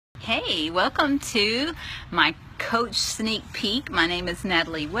Hey, welcome to my coach sneak peek. My name is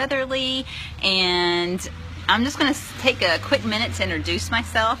Natalie Weatherly, and I'm just going to take a quick minute to introduce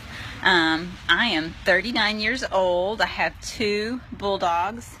myself. I am 39 years old. I have two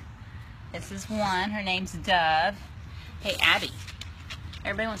bulldogs. This is one. Her name's Dove. Hey, Abby.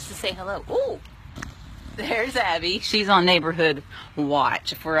 Everybody wants to say hello. Ooh, there's Abby. She's on neighborhood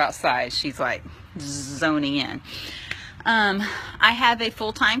watch. If we're outside, she's like zoning in. I have a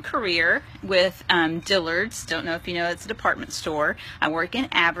full-time career with Dillard's. Don't know if you know, it's a department store. I work in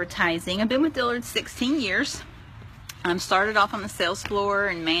advertising. I've been with Dillard's 16 years. Started off on the sales floor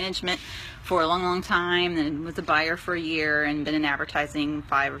and management for a long time, then was a buyer for a year, and been in advertising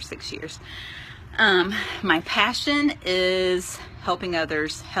 5 or 6 years. My passion is helping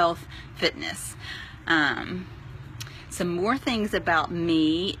others, health, fitness. Some more things about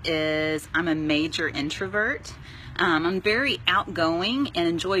me is I'm a major introvert. I'm very outgoing and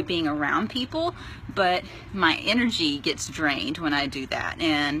enjoy being around people, but my energy gets drained when I do that,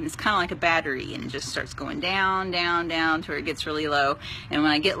 and it's kind of like a battery, and it just starts going down, down, down to where it gets really low. And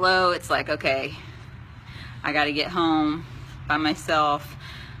when I get low, it's like, okay, I got to get home by myself.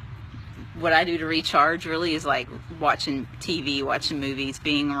 What I do to recharge really is like watching TV, watching movies,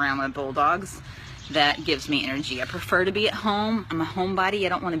 being around my bulldogs. That gives me energy. I prefer to be at home. I'm a homebody. I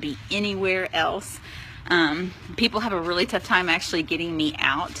don't want to be anywhere else. People have a really tough time actually getting me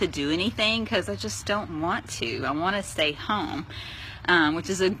out to do anything because I just don't want to. I want to stay home, which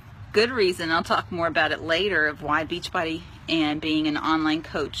is a good reason. I'll talk more about it later of why Beachbody and being an online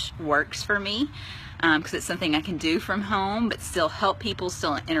coach works for me, because it's something I can do from home but still help people,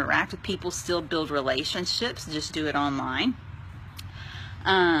 still interact with people, still build relationships, just do it online.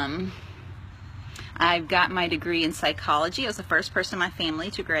 I've got my degree in psychology. I was the first person in my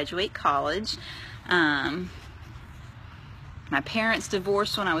family to graduate college. My parents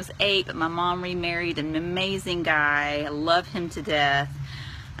divorced when I was 8, but my mom remarried an amazing guy. I love him to death.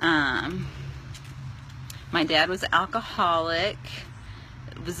 My dad was alcoholic,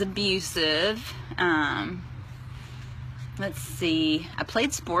 was abusive. Let's see, I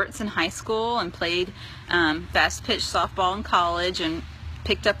played sports in high school and played fast pitch softball in college, and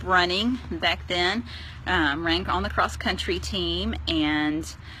picked up running back then. Ran on the cross country team, and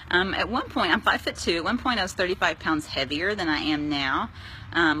at one point, I'm 5'2". At one point I was 35 pounds heavier than I am now.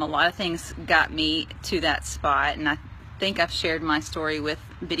 A lot of things got me to that spot, and I think I've shared my story with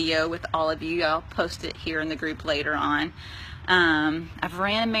video with all of you. I'll post it here in the group later on. I've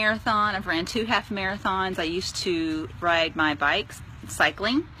ran a marathon. I've ran 2 half marathons. I used to ride my bike,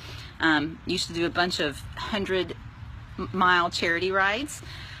 cycling. Used to do a bunch of 100-mile charity rides.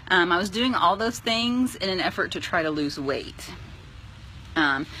 I was doing all those things in an effort to try to lose weight.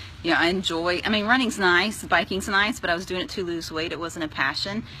 I mean, running's nice, biking's nice, but I was doing it to lose weight. It wasn't a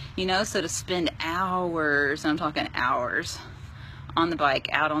passion, so to spend hours, and I'm talking hours, on the bike,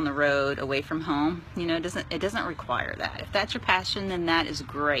 out on the road, away from home, it doesn't require that. If that's your passion, then that is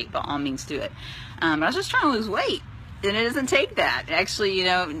great. By all means, do it. But I was just trying to lose weight, and it doesn't take that. Actually,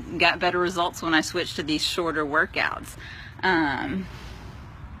 got better results when I switched to these shorter workouts.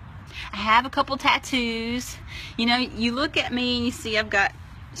 I have a couple tattoos. You look at me and you see I've got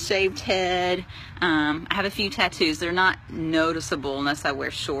shaved head. I have a few tattoos. They're not noticeable unless I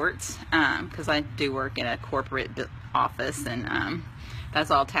wear shorts, because I do work in a corporate office, and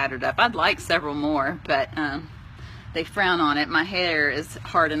that's all tattered up. I'd like several more, but they frown on it. My hair is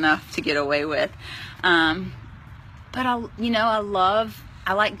hard enough to get away with. But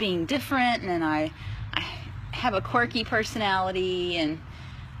I like being different, and I have a quirky personality, and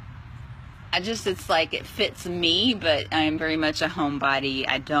it's like it fits me, but I am very much a homebody.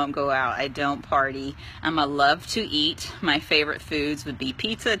 I don't go out. I don't party. I love to eat. My favorite foods would be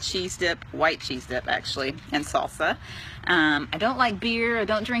pizza, cheese dip, white cheese dip actually, and salsa. I don't like beer. I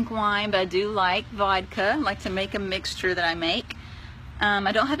don't drink wine, but I do like vodka. I like to make a mixture that I make.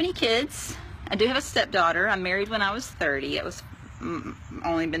 I don't have any kids. I do have a stepdaughter. I married when I was 30. I was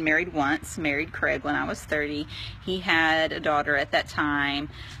only been married once. Married Craig when I was 30. He had a daughter at that time.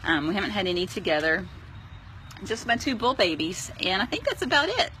 We haven't had any together. Just my 2 bull babies, and I think that's about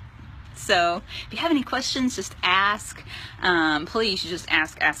it. So if you have any questions, just ask. Please just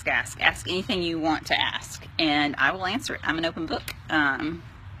ask anything you want to ask, and I will answer it. I'm an open book.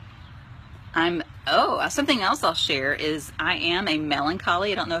 Something else I'll share is I am a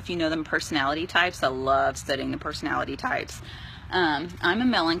melancholy. I don't know if you know them personality types. I love studying the personality types. I'm a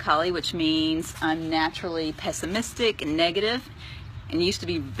melancholy, which means I'm naturally pessimistic and negative, and used to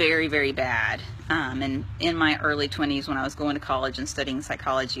be very, very bad. And in my early 20s, when I was going to college and studying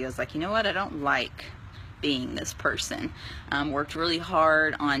psychology, I was like, you know what? I don't like being this person. Worked really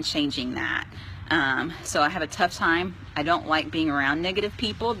hard on changing that. So I have a tough time. I don't like being around negative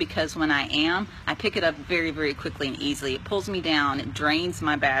people, because when I am, I pick it up very, very quickly and easily. It pulls me down. It drains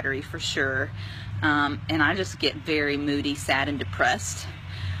my battery for sure. And I just get very moody, sad, and depressed.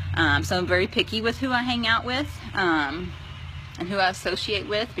 So I'm very picky with who I hang out with and who I associate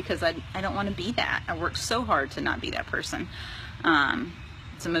with, because I don't want to be that. I work so hard to not be that person.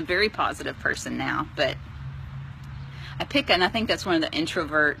 So I'm a very positive person now, but and I think that's one of the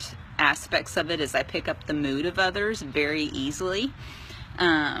introvert aspects of it, is I pick up the mood of others very easily.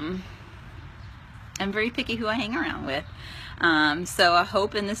 I'm very picky who I hang around with. So I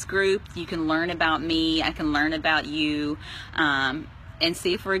hope in this group you can learn about me, I can learn about you, and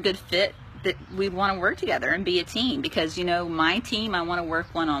see if we're a good fit, that we want to work together and be a team. Because, you know, my team, I want to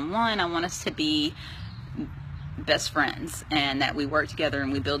work one-on-one. I want us to be best friends, and that we work together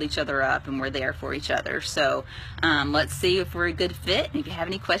and we build each other up and we're there for each other. So let's see if we're a good fit. And if you have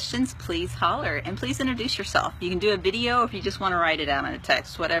any questions, please holler, and please introduce yourself. You can do a video, or if you just want to write it out in a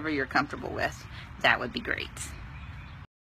text, whatever you're comfortable with, that would be great.